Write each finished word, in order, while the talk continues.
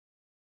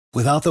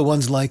Without the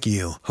ones like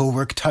you, who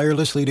work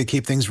tirelessly to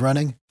keep things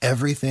running,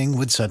 everything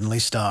would suddenly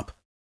stop.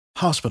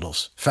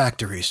 Hospitals,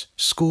 factories,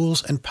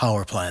 schools, and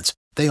power plants,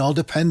 they all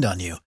depend on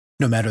you.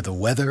 No matter the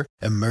weather,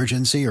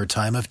 emergency, or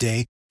time of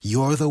day,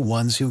 you're the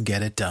ones who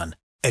get it done.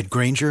 At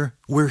Grainger,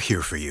 we're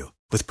here for you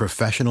with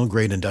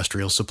professional-grade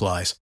industrial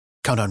supplies.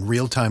 Count on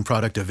real-time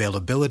product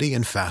availability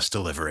and fast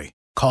delivery.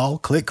 Call,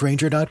 click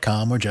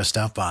Grainger.com, or just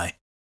stop by.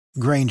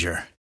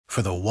 Grainger,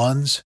 for the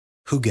ones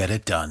who get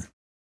it done.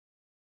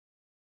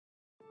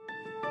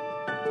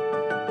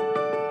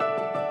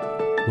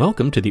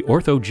 Welcome to the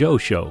Ortho Joe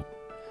Show,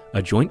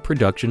 a joint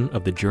production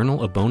of the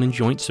Journal of Bone and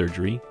Joint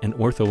Surgery and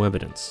Ortho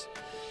Evidence.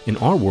 In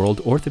our world,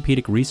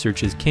 orthopedic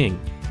research is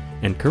king,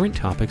 and current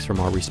topics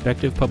from our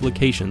respective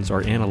publications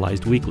are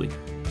analyzed weekly.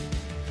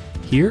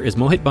 Here is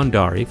Mohit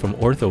Bhandari from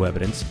Ortho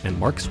Evidence and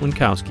Mark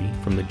Swinkowski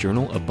from the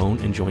Journal of Bone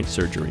and Joint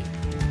Surgery.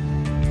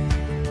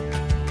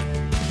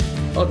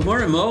 Oh, good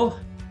morning, Mo.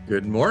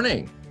 Good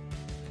morning.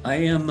 I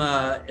am,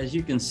 as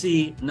you can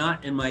see,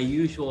 not in my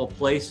usual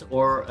place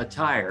or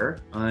attire.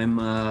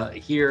 I'm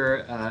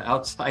here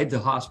outside the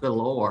hospital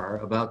OR,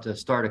 about to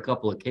start a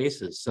couple of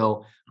cases.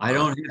 So I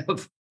don't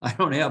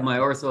have my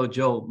Ortho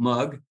Joe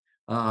mug,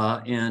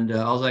 and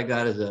all I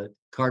got is a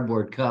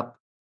cardboard cup.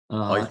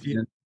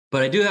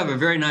 But I do have a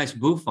very nice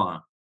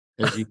bouffant,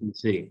 as you can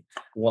see.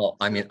 Well,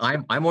 I mean,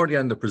 I'm already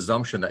on the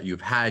presumption that you've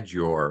had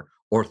your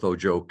Ortho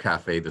Joe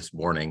Cafe this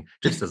morning,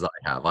 just as I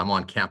have. I'm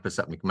on campus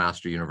at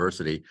McMaster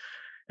University.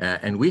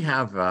 And we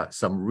have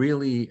some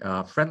really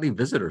friendly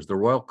visitors. The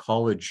Royal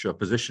College of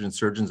Physicians and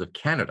Surgeons of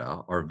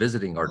Canada are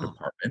visiting our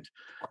department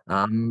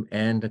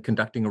and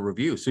conducting a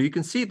review. So you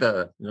can see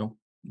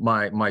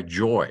my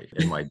joy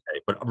in my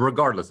day. But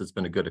regardless, it's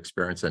been a good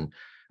experience, and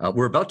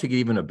we're about to get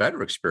even a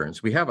better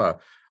experience. We have a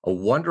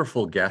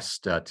wonderful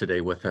guest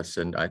today with us,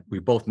 and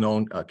we've both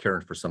known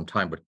Kiran for some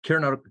time. But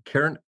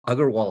Kiran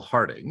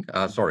Agarwal-Harding,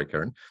 sorry,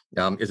 Kiran,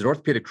 is an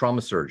orthopedic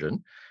trauma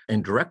surgeon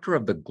and director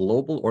of the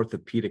Global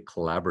Orthopaedics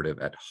Collaborative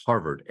at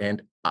Harvard.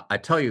 And I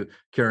tell you,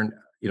 Kiran,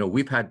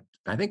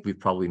 I think we've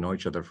probably known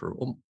each other for,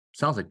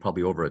 sounds like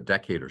probably over a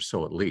decade or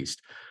so at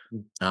least.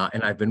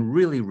 And I've been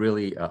really,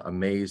 really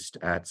amazed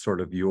at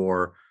sort of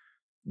your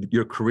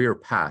career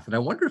path. And I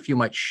wonder if you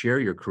might share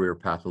your career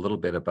path a little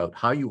bit about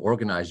how you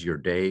organize your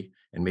day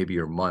and maybe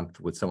your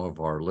month with some of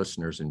our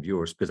listeners and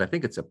viewers, because I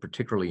think it's a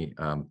particularly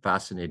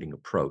fascinating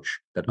approach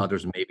that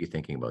others may be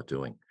thinking about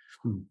doing.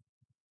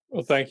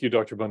 Well, thank you,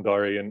 Dr.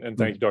 Bhandari, and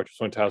thank you, Dr.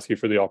 Swintowski,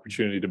 for the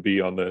opportunity to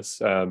be on this.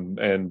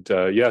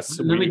 Yes,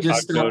 let me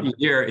just stop you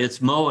here.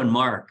 It's Mo and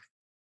Mark.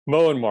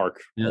 Mo and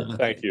Mark. Yeah.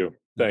 Thank you.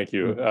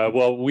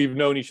 Well, we've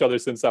known each other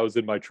since I was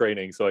in my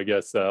training, so I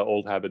guess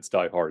old habits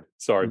die hard.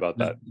 Sorry about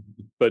that.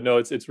 But no,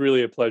 it's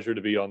really a pleasure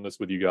to be on this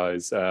with you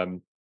guys.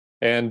 Thank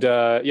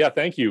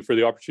you for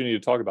the opportunity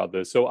to talk about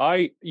this. So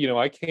I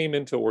came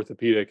into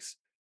orthopedics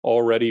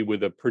already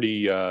with a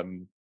pretty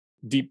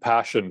deep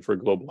passion for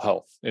global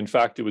health. In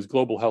fact, it was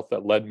global health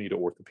that led me to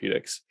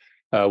orthopedics.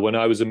 When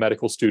I was a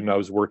medical student, I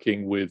was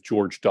working with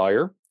George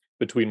Dyer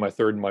between my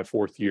third and my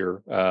fourth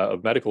year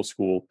of medical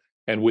school.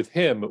 And with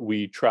him,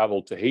 we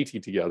traveled to Haiti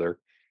together,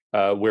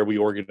 where we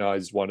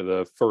organized one of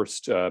the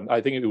first, I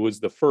think it was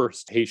the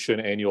first Haitian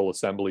annual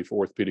assembly for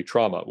orthopedic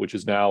trauma, which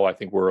is now, I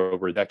think we're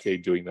over a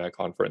decade doing that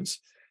conference.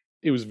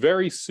 It was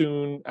very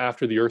soon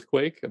after the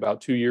earthquake,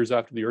 about 2 years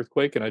after the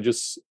earthquake. And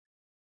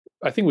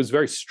I think was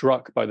very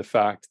struck by the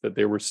fact that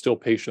there were still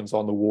patients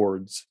on the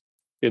wards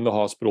in the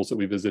hospitals that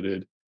we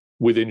visited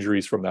with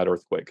injuries from that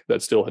earthquake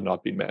that still had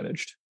not been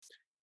managed.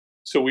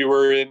 So we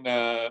were in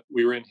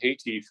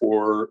Haiti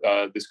for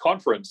this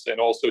conference,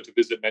 and also to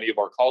visit many of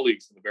our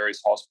colleagues in the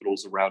various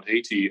hospitals around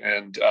Haiti.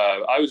 And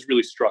I was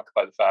really struck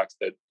by the fact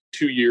that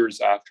 2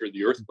 years after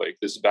the earthquake,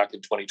 this is back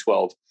in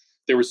 2012,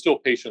 there were still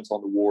patients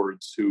on the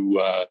wards who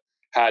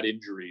had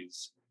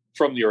injuries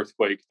from the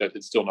earthquake that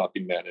had still not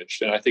been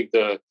managed. And I think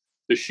the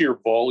sheer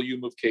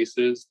volume of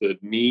cases, the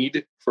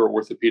need for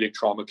orthopedic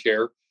trauma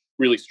care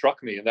really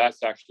struck me. And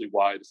that's actually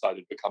why I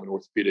decided to become an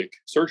orthopedic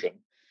surgeon.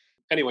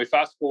 Anyway,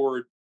 fast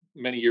forward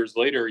many years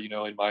later,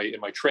 in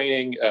my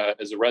training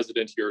as a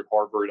resident here at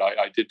Harvard,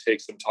 I did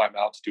take some time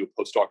out to do a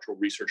postdoctoral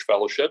research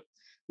fellowship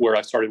where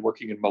I started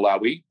working in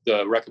Malawi.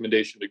 The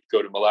recommendation to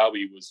go to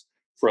Malawi was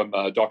from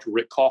Dr.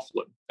 Rick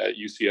Coughlin at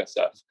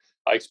UCSF.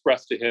 I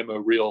expressed to him a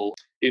real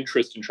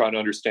interest in trying to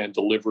understand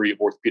delivery of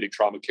orthopedic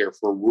trauma care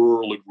for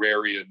rural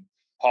agrarian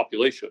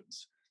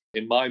populations.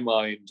 In my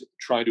mind,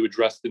 trying to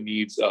address the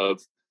needs of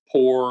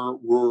poor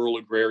rural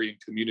agrarian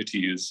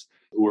communities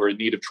who are in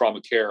need of trauma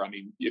care. I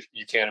mean, if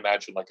you can't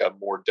imagine like a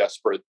more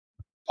desperate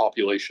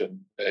population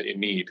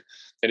in need.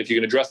 And if you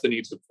can address the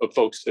needs of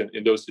folks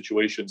in those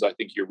situations, I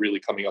think you're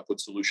really coming up with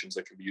solutions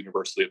that can be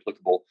universally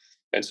applicable.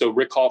 And so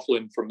Rick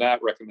Coughlin, from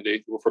that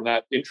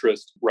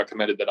interest,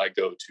 recommended that I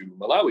go to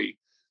Malawi,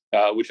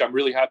 which I'm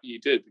really happy he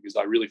did, because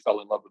I really fell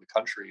in love with the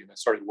country. And I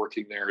started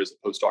working there as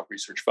a postdoc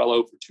research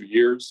fellow for 2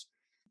 years.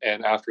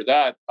 And after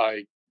that,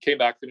 I came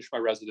back, finished my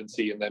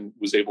residency, and then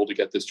was able to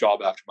get this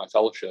job after my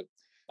fellowship.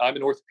 I'm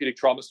an orthopedic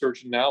trauma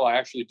surgeon now. I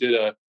actually did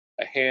a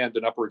a hand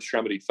and upper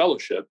extremity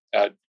fellowship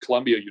at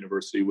Columbia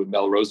University with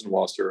Mel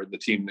Rosenwasser and the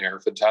team there,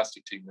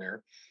 fantastic team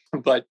there.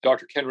 But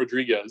Dr. Ken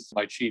Rodriguez,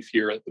 my chief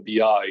here at the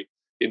BI,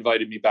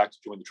 invited me back to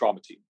join the trauma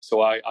team.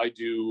 So I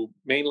do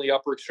mainly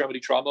upper extremity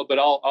trauma, but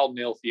I'll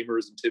nail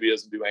femurs and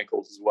tibias and do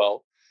ankles as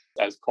well,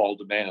 as call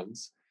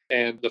demands.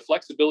 And the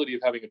flexibility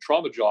of having a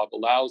trauma job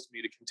allows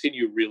me to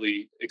continue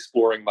really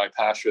exploring my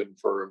passion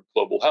for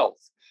global health.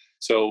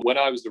 So when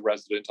I was a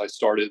resident, I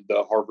started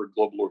the Harvard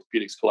Global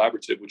Orthopaedics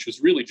Collaborative, which was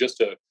really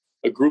just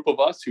a group of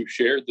us who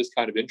shared this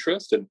kind of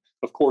interest. And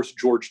of course,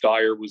 George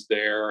Dyer was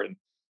there, and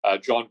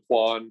John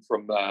Kwan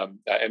from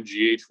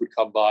MGH would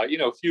come by. You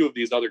know, a few of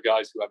these other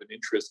guys who have an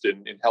interest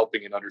in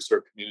helping in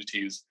underserved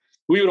communities.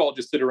 We would all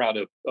just sit around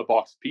a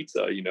box of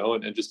pizza, you know,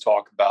 and just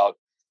talk about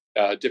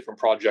different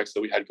projects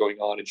that we had going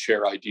on and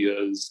share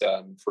ideas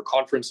for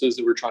conferences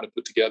that we're trying to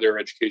put together,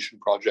 education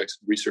projects,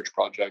 research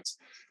projects.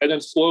 And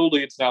then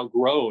slowly it's now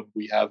grown.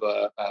 We have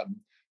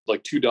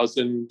like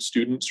 24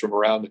 students from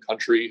around the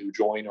country who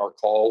join our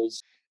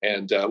calls.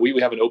 And we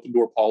have an open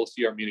door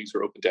policy. Our meetings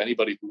are open to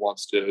anybody who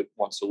wants to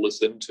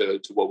listen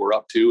to what we're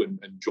up to and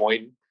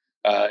join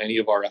any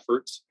of our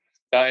efforts.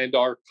 And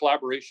our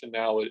collaboration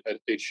now at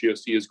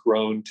HGOC has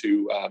grown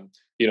to,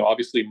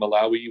 obviously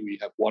Malawi. We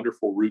have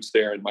wonderful roots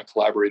there, and my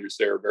collaborators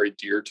there are very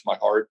dear to my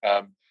heart.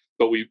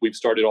 But we've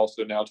started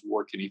also now to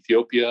work in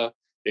Ethiopia,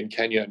 in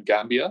Kenya, and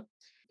Gambia.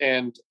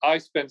 And I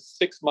spent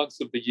 6 months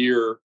of the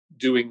year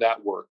doing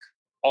that work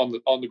on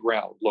the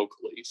ground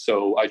locally.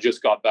 So I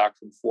just got back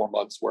from 4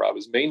 months where I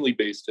was mainly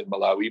based in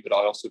Malawi, but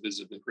I also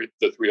visited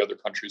the 3 other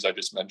countries I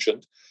just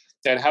mentioned.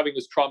 And having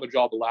this trauma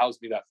job allows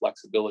me that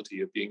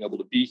flexibility of being able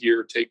to be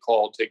here, take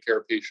care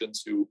of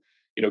patients who,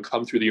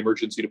 come through the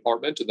emergency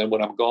department. And then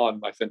when I'm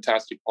gone, my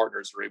fantastic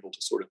partners are able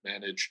to sort of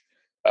manage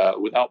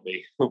without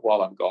me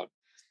while I'm gone.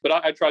 But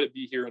I try to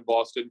be here in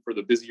Boston for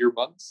the busier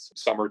months,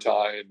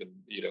 summertime, and,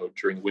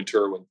 during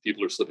winter when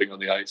people are slipping on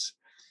the ice.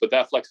 But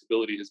that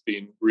flexibility has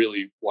been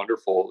really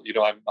wonderful.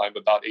 I'm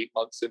about 8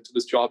 months into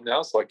this job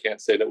now, so I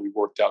can't say that we've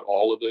worked out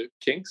all of the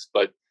kinks,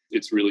 but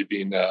it's really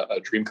been a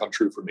dream come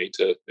true for me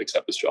to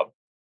accept this job.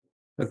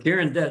 Well,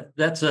 Kiran,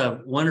 that's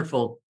a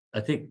wonderful, I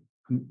think,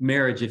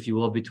 marriage, if you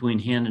will, between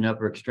hand and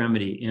upper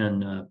extremity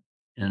and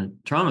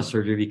trauma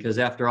surgery, because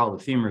after all,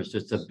 the femur is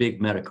just a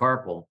big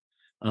metacarpal,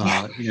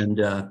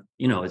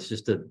 it's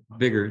just a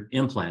bigger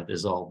implant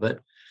is all. But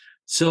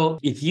so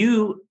if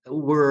you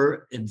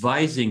were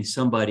advising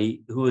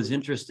somebody who was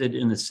interested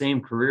in the same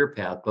career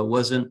path, but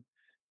wasn't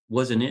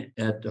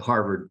at the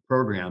Harvard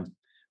program,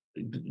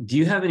 do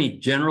you have any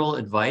general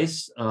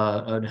advice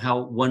on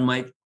how one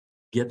might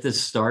get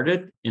this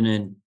started in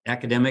an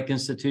academic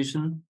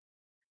institution?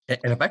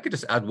 And if I could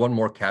just add one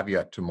more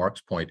caveat to Mark's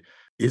point,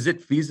 is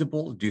it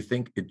feasible? Do you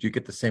think you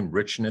get the same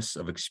richness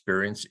of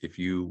experience if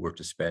you were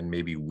to spend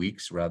maybe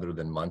weeks rather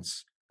than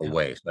months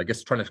away? So I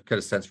guess trying to get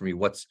a sense for me,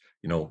 what's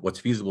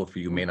feasible for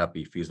you may not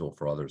be feasible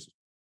for others.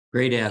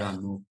 Great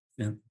add-on.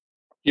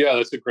 Yeah,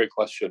 that's a great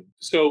question.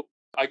 So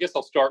I guess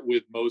I'll start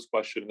with Mo's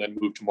question and then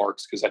move to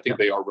Mark's, because I think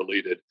they are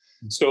related.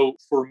 So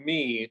for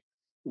me,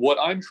 what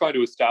I'm trying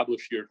to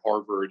establish here at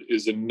Harvard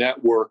is a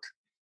network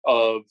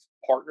of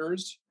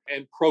partners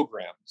and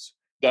programs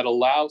that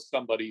allow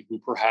somebody who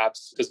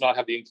perhaps does not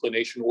have the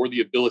inclination or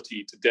the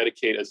ability to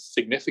dedicate a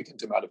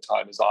significant amount of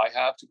time as I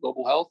have to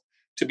global health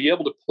to be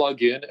able to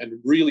plug in and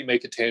really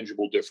make a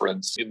tangible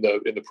difference in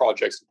the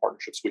projects and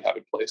partnerships we have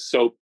in place.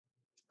 So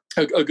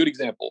a good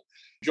example,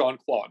 John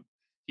Kwan.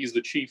 He's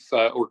the chief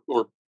or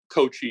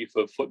co-chief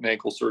of foot and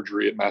ankle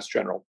surgery at Mass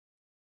General.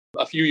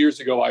 A few years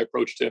ago, I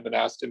approached him and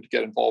asked him to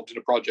get involved in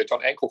a project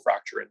on ankle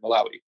fracture in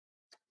Malawi.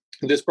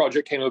 And this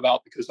project came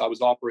about because I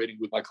was operating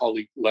with my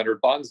colleague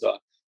Leonard Banza,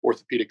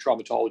 orthopedic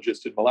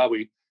traumatologist in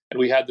Malawi. And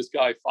we had this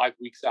guy 5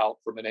 weeks out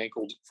from an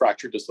ankle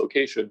fracture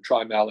dislocation,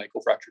 trimal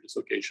ankle fracture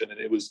dislocation. And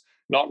it was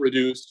not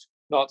reduced,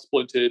 not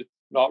splinted,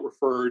 not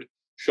referred,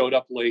 showed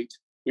up late.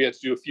 We had to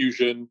do a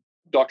fusion.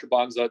 Dr.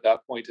 Banza at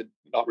that point had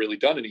not really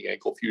done any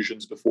ankle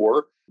fusions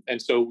before. And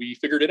so we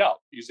figured it out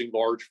using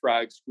large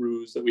frag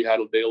screws that we had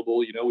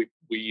available.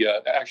 We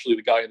actually,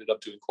 the guy ended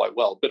up doing quite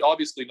well, but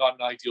obviously not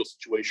an ideal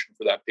situation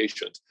for that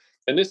patient.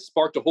 And this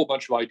sparked a whole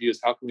bunch of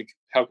ideas. How can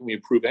we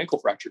improve ankle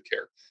fracture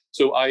care?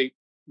 So I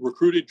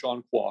recruited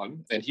John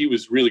Kwan, and he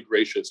was really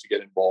gracious to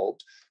get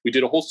involved. We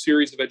did a whole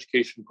series of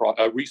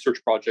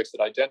research projects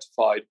that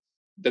identified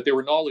that there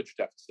were knowledge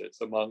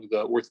deficits among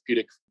the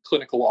orthopedic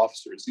clinical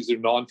officers. These are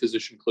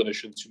non-physician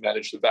clinicians who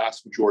manage the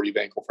vast majority of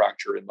ankle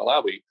fracture in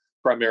Malawi,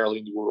 primarily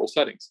in the rural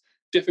settings.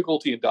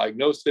 Difficulty in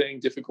diagnosing,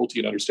 difficulty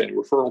in understanding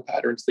referral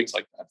patterns, things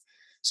like that.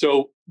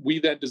 So we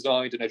then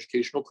designed an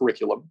educational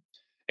curriculum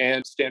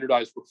and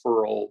standardized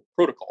referral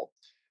protocol.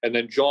 And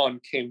then John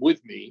came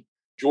with me.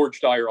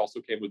 George Dyer also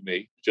came with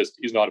me.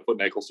 He's not a foot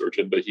and ankle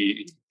surgeon, but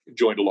he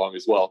joined along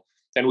as well.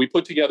 And we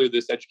put together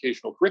this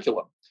educational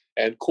curriculum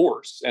and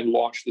course and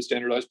launched the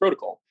standardized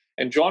protocol.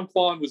 And John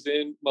Kwan was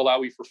in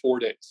Malawi for 4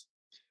 days,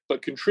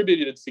 but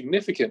contributed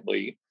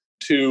significantly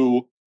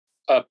to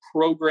a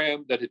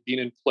program that had been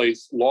in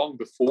place long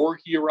before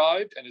he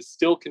arrived and is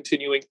still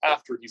continuing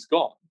after he's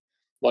gone.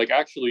 Like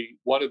actually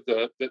one of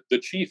the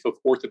chief of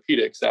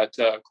orthopedics at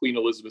Queen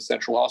Elizabeth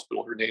Central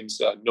Hospital, her name's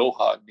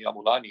Noha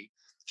Nyamulani,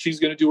 she's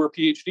going to do her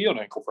PhD on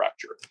ankle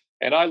fracture.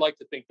 And I like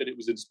to think that it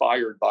was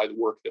inspired by the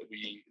work that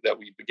we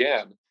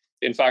began.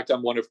 In fact,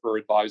 I'm one of her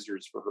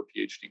advisors for her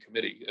PhD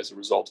committee as a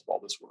result of all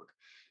this work.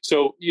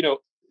 So,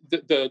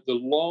 the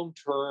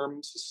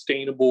long-term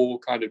sustainable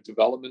kind of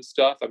development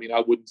stuff, I mean,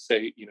 I wouldn't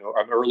say,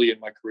 I'm early in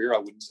my career. I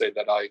wouldn't say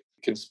that I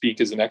can speak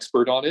as an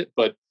expert on it,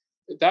 but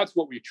that's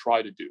what we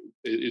try to do,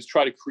 is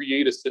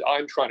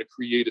I'm trying to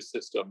create a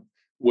system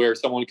where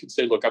someone can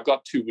say, look, I've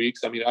got 2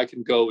 weeks. I mean, I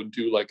can go and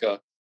do like a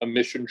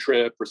mission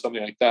trip or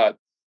something like that.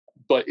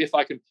 But if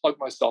I can plug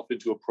myself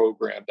into a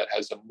program that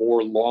has a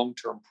more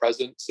long-term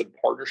presence and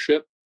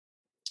partnership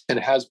and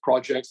has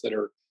projects that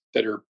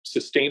are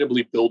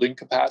sustainably building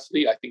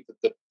capacity, I think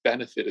that the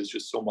benefit is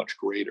just so much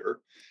greater.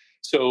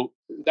 So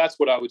that's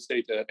what I would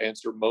say to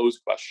answer Mo's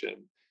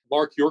question.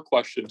 Mark, your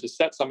question, to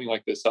set something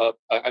like this up,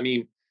 I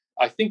mean,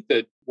 I think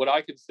that what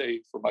I can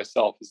say for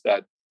myself is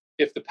that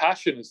if the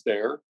passion is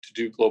there to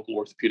do global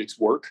orthopedics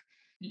work,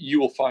 you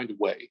will find a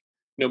way,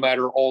 no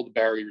matter all the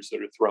barriers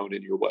that are thrown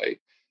in your way.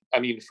 I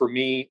mean, for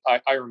me,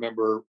 I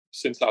remember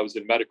since I was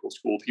in medical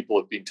school, people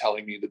have been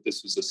telling me that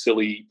this was a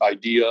silly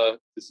idea.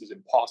 This is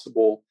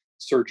impossible.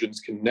 Surgeons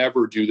can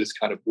never do this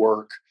kind of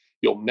work.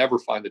 You'll never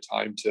find the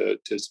time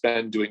to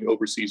spend doing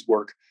overseas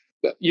work.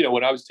 But,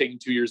 when I was taking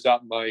 2 years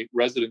out in my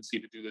residency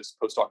to do this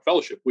postdoc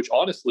fellowship, which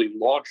honestly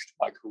launched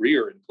my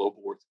career in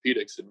global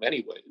orthopedics in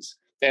many ways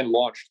and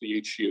launched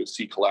the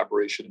HGOC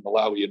collaboration in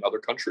Malawi and other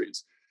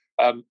countries,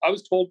 I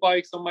was told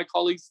by some of my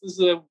colleagues, this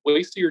is a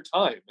waste of your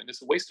time and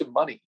it's a waste of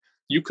money.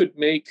 You could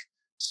make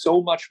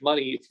so much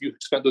money if you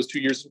spent those 2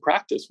 years in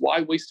practice.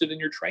 Why waste it in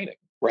your training,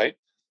 right?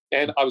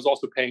 And I was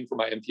also paying for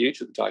my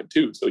MPH at the time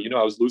too. So,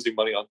 I was losing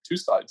money on two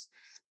sides,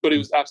 but it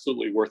was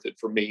absolutely worth it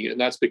for me. And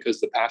that's because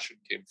the passion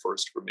came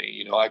first for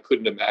me. I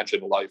couldn't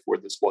imagine a life where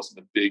this wasn't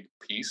a big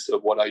piece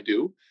of what I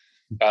do.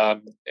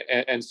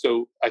 And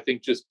so I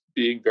think just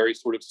being very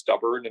sort of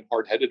stubborn and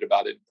hard-headed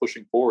about it and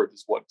pushing forward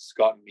is what's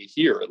gotten me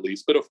here, at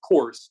least. But of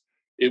course,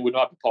 it would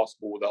not be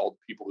possible without all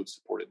the people who've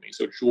supported me.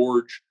 So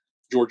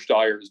George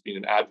Dyer has been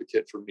an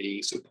advocate for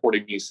me,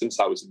 supporting me since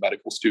I was a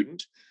medical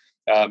student.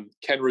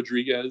 Ken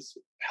Rodriguez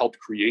helped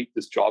create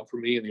this job for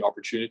me and the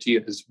opportunity,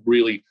 and has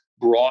really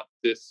brought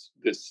this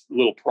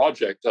little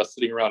project, us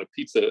sitting around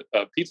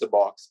a pizza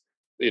box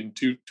in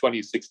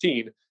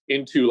 2016,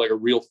 into like a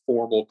real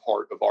formal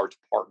part of our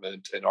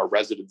department and our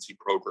residency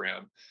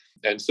program.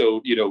 And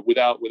so,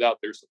 without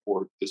their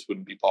support, this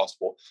wouldn't be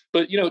possible.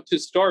 But, to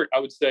start, I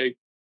would say,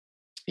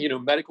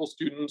 medical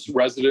students,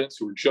 residents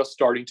who are just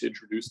starting to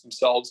introduce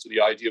themselves to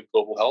the idea of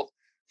global health,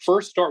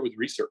 first start with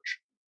research.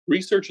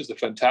 Research is a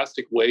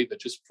fantastic way that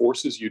just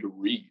forces you to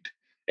read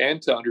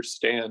and to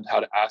understand how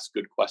to ask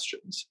good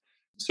questions.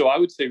 So I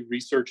would say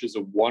research is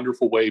a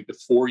wonderful way,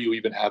 before you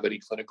even have any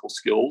clinical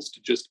skills,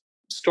 to just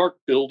start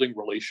building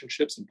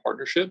relationships and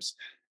partnerships.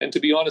 And to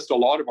be honest, a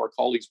lot of our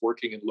colleagues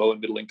working in low and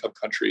middle income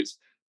countries,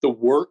 the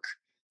work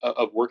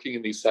of working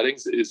in these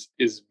settings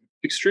is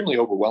extremely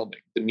overwhelming.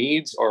 The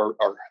needs are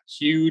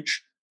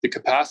huge. The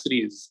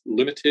capacity is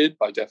limited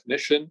by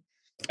definition.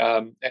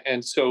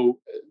 And so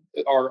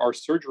our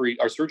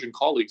surgeon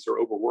colleagues are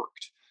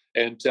overworked.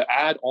 And to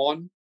add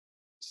on,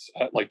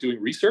 like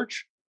doing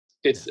research,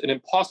 it's an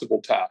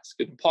impossible task,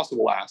 an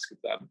impossible ask of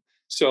them.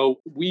 So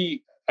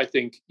we, I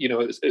think,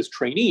 as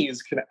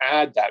trainees can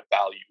add that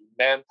value,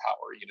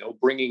 manpower,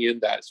 bringing in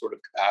that sort of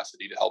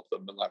capacity to help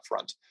them on that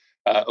front.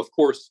 Of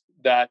course,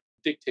 that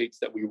dictates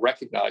that we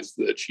recognize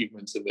the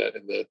achievements and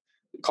the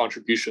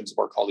contributions of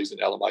our colleagues in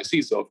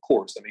LMIC. So, of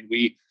course, I mean,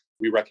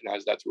 we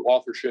recognize that through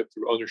authorship,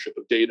 through ownership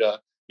of data,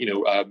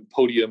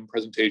 podium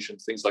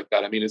presentations, things like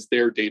that. I mean, it's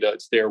their data,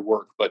 it's their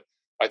work. But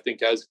I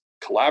think as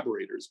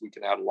collaborators, we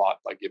can add a lot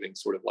by giving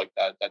sort of like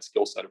that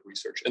skill set of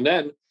research. And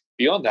then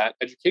beyond that,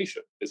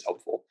 education is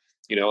helpful.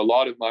 A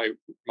lot of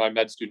my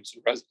med students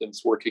and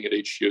residents working at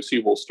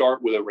HGOC will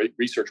start with a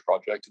research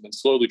project and then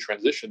slowly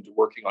transition to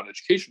working on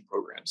education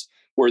programs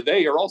where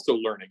they are also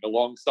learning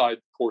alongside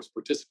course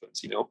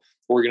participants,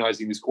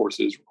 organizing these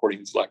courses, recording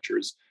these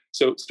lectures.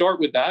 So start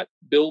with that,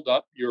 build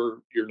up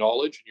your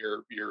knowledge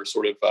and your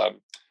sort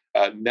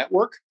of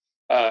network.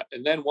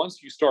 And then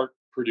once you start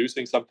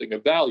producing something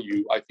of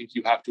value, I think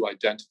you have to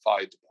identify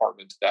a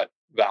department that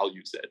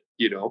values it.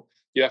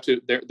 You have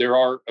to, there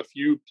are a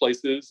few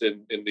places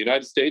in the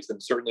United States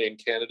and certainly in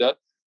Canada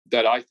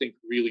that I think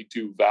really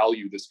do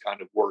value this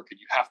kind of work. And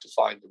you have to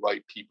find the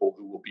right people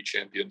who will be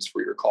champions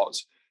for your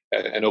cause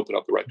and open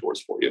up the right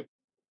doors for you.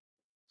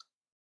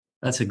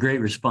 That's a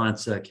great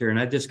response, Kiran.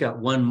 I've just got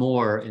one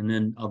more, and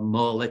then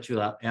Mo, I'll let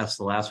you ask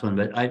the last one.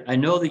 But I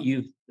know that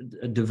you've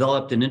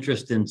developed an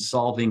interest in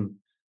solving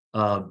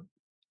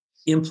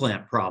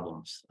implant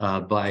problems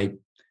by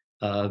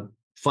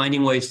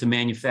finding ways to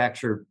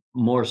manufacture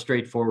more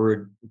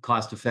straightforward,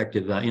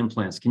 cost-effective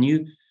implants. Can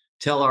you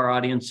tell our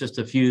audience just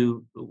a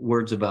few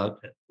words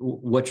about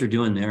what you're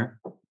doing there?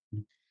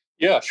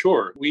 Yeah,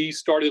 sure. We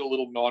started a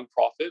little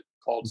nonprofit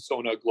called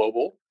Sona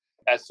Global,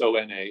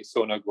 SONA,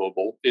 Sona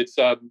Global. It's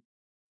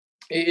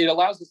it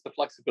allows us the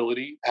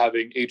flexibility,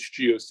 having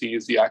HGOC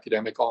as the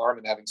academic arm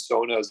and having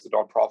SONA as the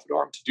nonprofit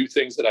arm, to do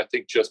things that I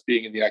think just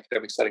being in the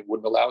academic setting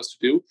wouldn't allow us to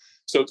do.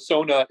 So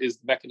SONA is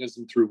the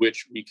mechanism through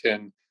which we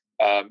can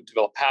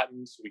develop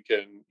patents, we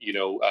can,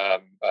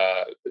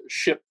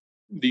 ship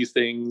these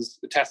things,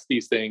 test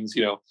these things,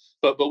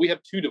 but we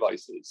have two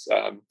devices.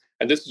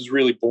 And this is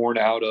really born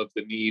out of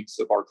the needs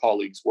of our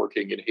colleagues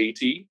working in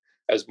Haiti.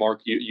 As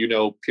Mark, you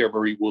know,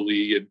 Pierre-Marie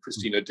Woolley and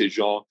Christina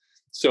Dejean.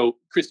 So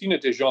Christina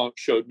Dejean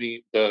showed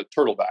me the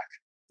turtleback,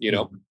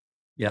 Yeah.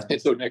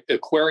 It's an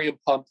aquarium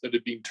pump that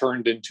had been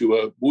turned into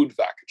a wound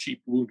vac, a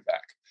cheap wound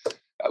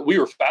vac. We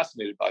were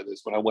fascinated by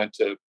this when I went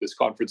to this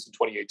conference in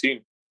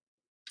 2018.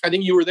 I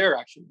think you were there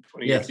actually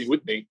in 2018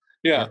 with me.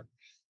 Yeah.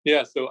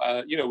 So,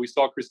 we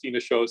saw Christina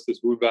show us this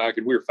wound vac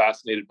and we were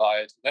fascinated by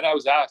it. And then I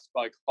was asked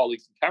by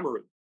colleagues in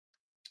Cameroon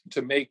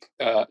to make,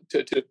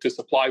 to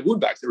supply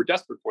wound vacs. They were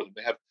desperate for them.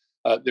 They have,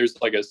 there's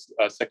like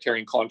a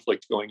sectarian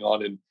conflict going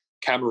on in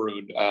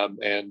Cameroon,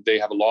 and they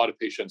have a lot of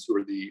patients who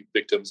are the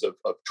victims of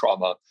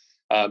trauma.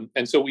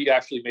 And so we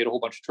actually made a whole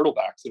bunch of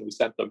turtlebacks and we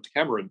sent them to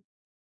Cameroon.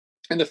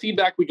 And the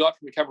feedback we got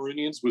from the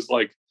Cameroonians was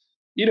like,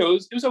 it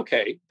was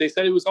okay. They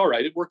said it was all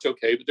right. It worked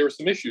okay, but there were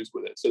some issues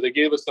with it. So they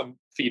gave us some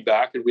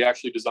feedback and we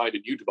actually designed a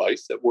new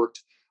device that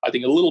worked, I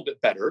think, a little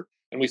bit better.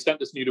 And we sent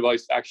this new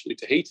device actually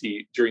to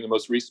Haiti during the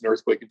most recent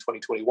earthquake in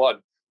 2021.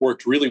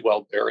 Worked really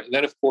well there. And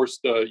then, of course,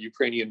 the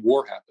Ukrainian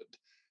war happened.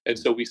 And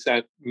so we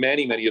sent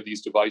many, many of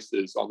these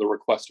devices on the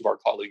request of our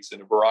colleagues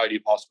in a variety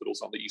of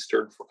hospitals on the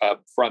eastern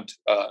front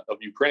of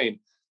Ukraine,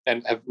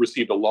 and have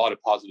received a lot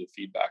of positive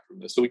feedback from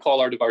this. So we call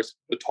our device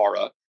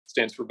VITARA,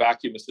 stands for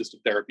Vacuum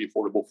Assisted Therapy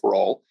Affordable for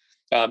All.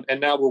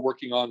 And now we're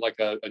working on like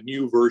a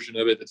new version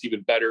of it that's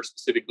even better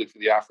specifically for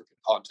the African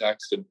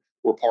context. And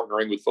we're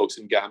partnering with folks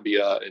in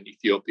Gambia and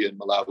Ethiopia and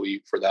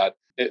Malawi for that.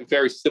 A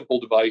very simple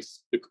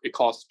device. It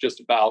costs just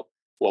about,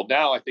 well,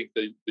 now I think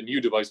the new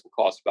device will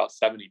cost about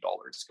 $70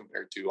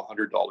 compared to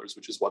 $100,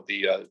 which is what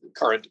the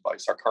current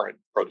device, our current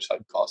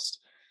prototype, costs.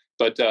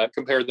 But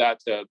compare that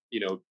to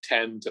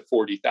 $10,000 to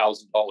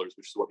 $40,000,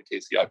 which is what the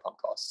KCI pump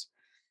costs.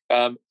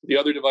 The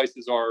other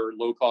devices are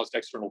low-cost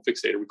external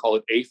fixator. We call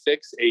it AFIX,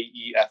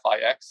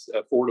 AEFIX,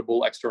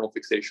 affordable external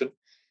fixation.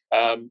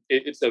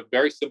 It's a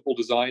very simple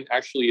design,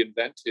 actually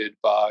invented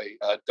by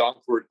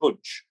Dankvord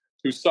Hunch,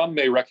 who some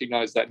may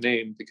recognize that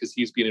name because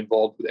he's been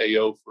involved with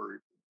AO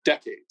for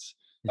decades.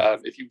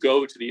 If you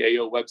go to the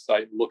AO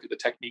website and look at the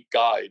technique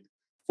guide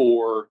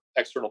for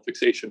external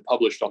fixation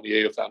published on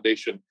the AO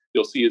Foundation,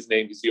 you'll see his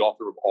name. He's the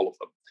author of all of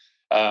them.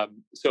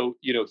 So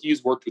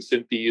he's worked with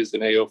Synthes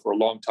and AO for a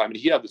long time, and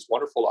he had this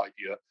wonderful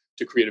idea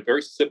to create a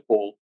very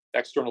simple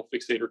external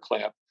fixator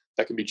clamp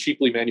that can be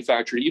cheaply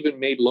manufactured, even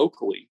made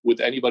locally with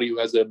anybody who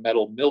has a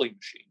metal milling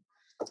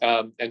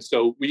machine. And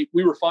so we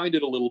refined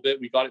it a little bit.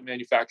 We got it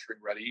manufacturing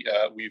ready.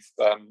 We've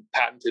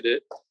patented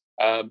it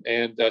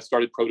and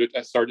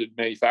started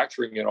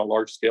manufacturing it on a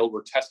large scale.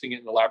 We're testing it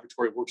in the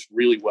laboratory. It works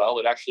really well.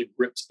 It actually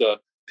grips the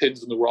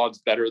pins and the rods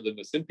better than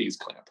the Synthes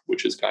clamp,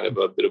 which is kind of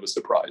a bit of a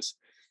surprise.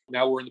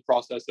 Now we're in the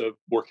process of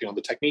working on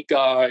the technique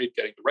guide,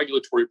 getting the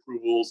regulatory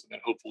approvals, and then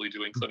hopefully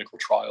doing clinical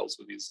trials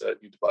with these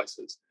new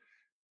devices.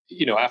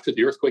 After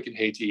the earthquake in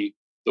Haiti,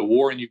 the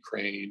war in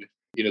Ukraine,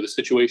 the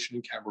situation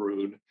in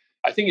Cameroon,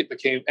 I think it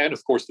became, and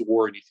of course the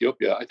war in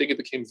Ethiopia, I think it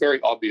became very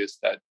obvious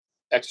that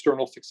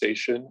external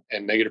fixation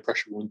and negative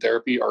pressure wound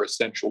therapy are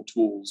essential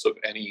tools of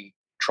any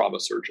trauma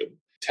surgeon.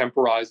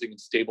 Temporizing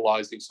and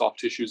stabilizing soft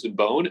tissues and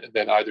bone, and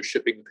then either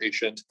shipping the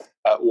patient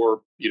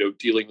or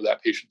dealing with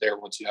that patient there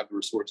once you have the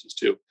resources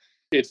too.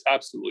 It's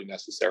absolutely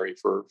necessary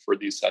for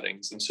these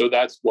settings, and so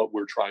that's what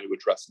we're trying to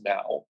address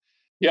now.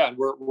 Yeah, and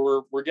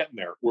we're getting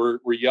there. We're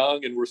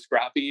young and we're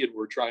scrappy, and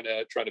we're trying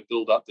to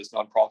build up this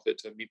nonprofit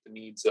to meet the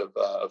needs of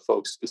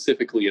folks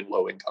specifically in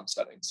low income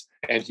settings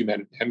and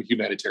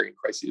humanitarian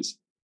crises.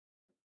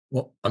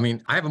 Well, I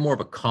mean, I have more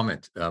of a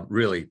comment,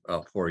 really,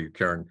 for you,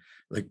 Kiran.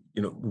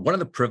 One of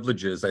the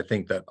privileges I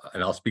think that,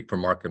 and I'll speak for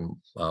Mark and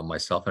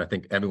myself, and I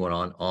think everyone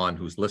on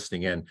who's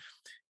listening in,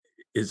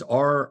 is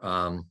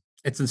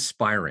it's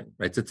inspiring,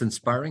 right? It's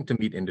inspiring to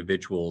meet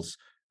individuals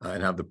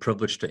and have the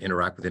privilege to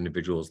interact with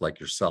individuals like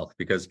yourself,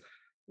 because,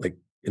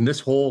 in this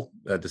whole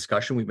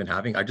discussion we've been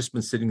having, I've just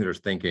been sitting there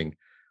thinking,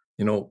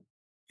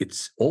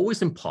 it's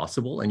always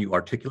impossible, and you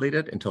articulate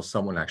it until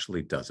someone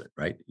actually does it,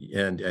 right?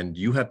 And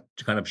you have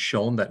kind of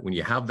shown that when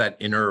you have that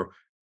inner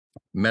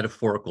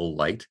metaphorical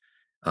light,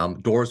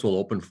 doors will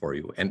open for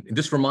you. And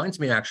this reminds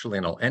me, actually,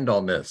 and I'll end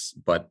on this,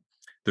 but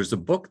there's a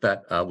book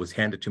that was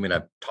handed to me, and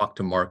I've talked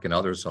to Mark and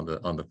others on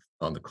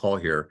the call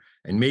here,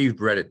 and maybe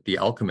you've read it, The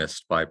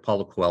Alchemist by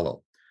Paulo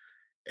Coelho.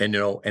 And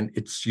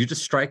it's, you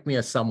just strike me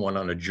as someone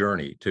on a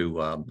journey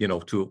to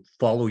to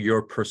follow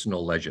your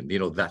personal legend.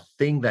 That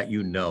thing that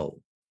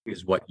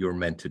is what you're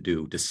meant to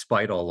do,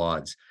 despite all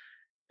odds.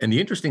 And the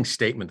interesting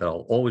statement that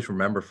I'll always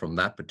remember from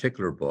that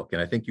particular book, and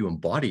I think you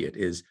embody it,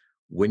 is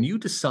when you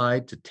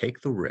decide to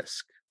take the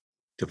risk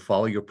to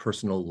follow your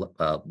personal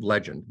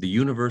legend, the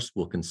universe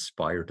will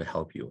conspire to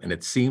help you. And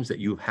it seems that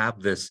you have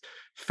this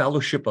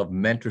fellowship of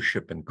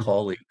mentorship and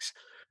colleagues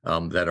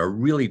that are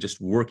really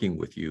just working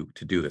with you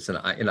to do this. And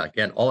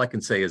again, all I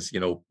can say is,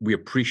 we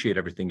appreciate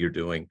everything you're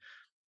doing.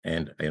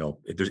 And,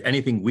 if there's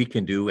anything we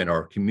can do and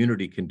our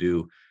community can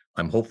do,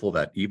 I'm hopeful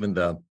that even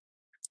the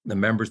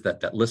members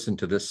that listen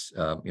to this,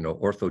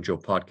 Ortho Joe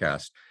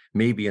podcast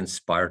may be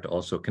inspired to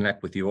also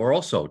connect with you or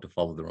also to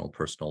follow their own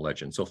personal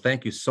legend. So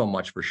thank you so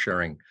much for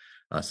sharing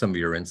some of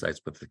your insights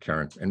with the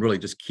Kiran, and really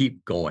just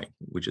keep going,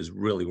 which is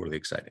really, really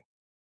exciting.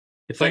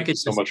 Thank you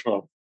so much,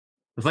 Mo.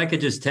 If I could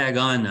just tag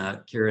on,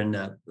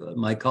 Kiran,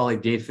 my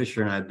colleague Dave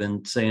Fisher and I have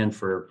been saying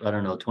for,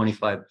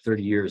 25,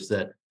 30 years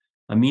that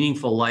a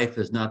meaningful life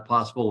is not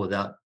possible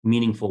without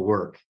meaningful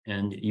work.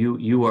 And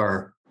you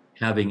are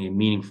having a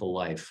meaningful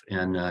life.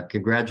 And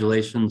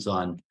congratulations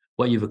on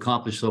what you've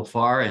accomplished so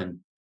far. And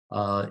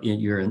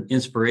you're an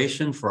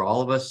inspiration for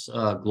all of us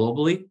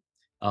globally.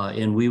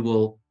 And we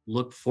will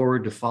look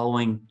forward to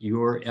following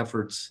your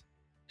efforts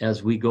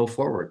as we go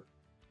forward.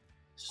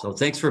 So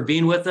thanks for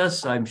being with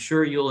us. I'm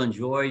sure you'll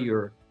enjoy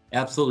your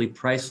absolutely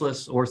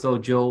priceless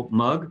Ortho Joe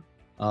mug.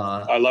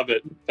 I love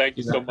it. Thank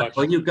you so much.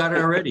 Oh, you got it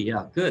already.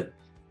 Yeah, good.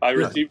 I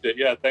received it.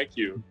 Yeah, thank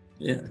you.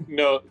 Yeah.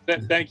 No,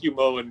 thank you,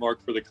 Mo and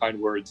Mark, for the kind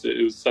words.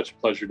 It was such a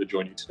pleasure to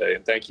join you today.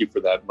 And thank you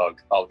for that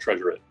mug. I'll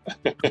treasure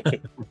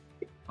it.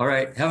 All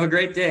right. Have a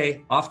great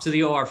day. Off to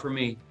the OR for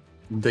me.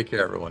 Take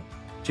care, everyone.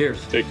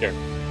 Cheers. Take care.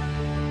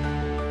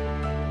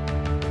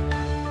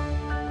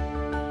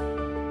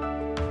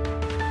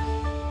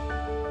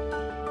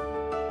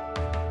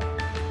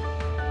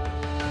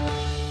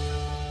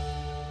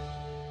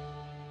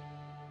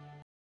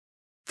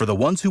 For the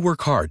ones who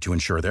work hard to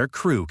ensure their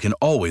crew can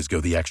always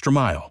go the extra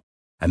mile,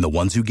 and the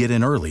ones who get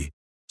in early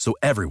so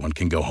everyone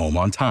can go home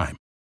on time,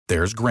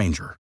 there's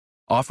Grainger,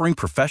 offering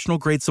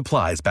professional-grade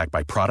supplies backed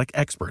by product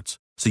experts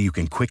so you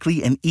can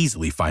quickly and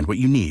easily find what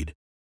you need.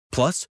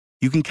 Plus,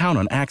 you can count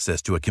on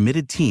access to a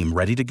committed team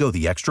ready to go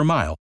the extra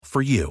mile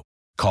for you.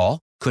 Call,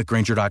 click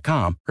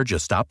Grainger.com, or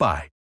just stop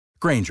by.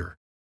 Grainger,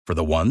 for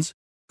the ones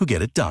who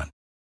get it done.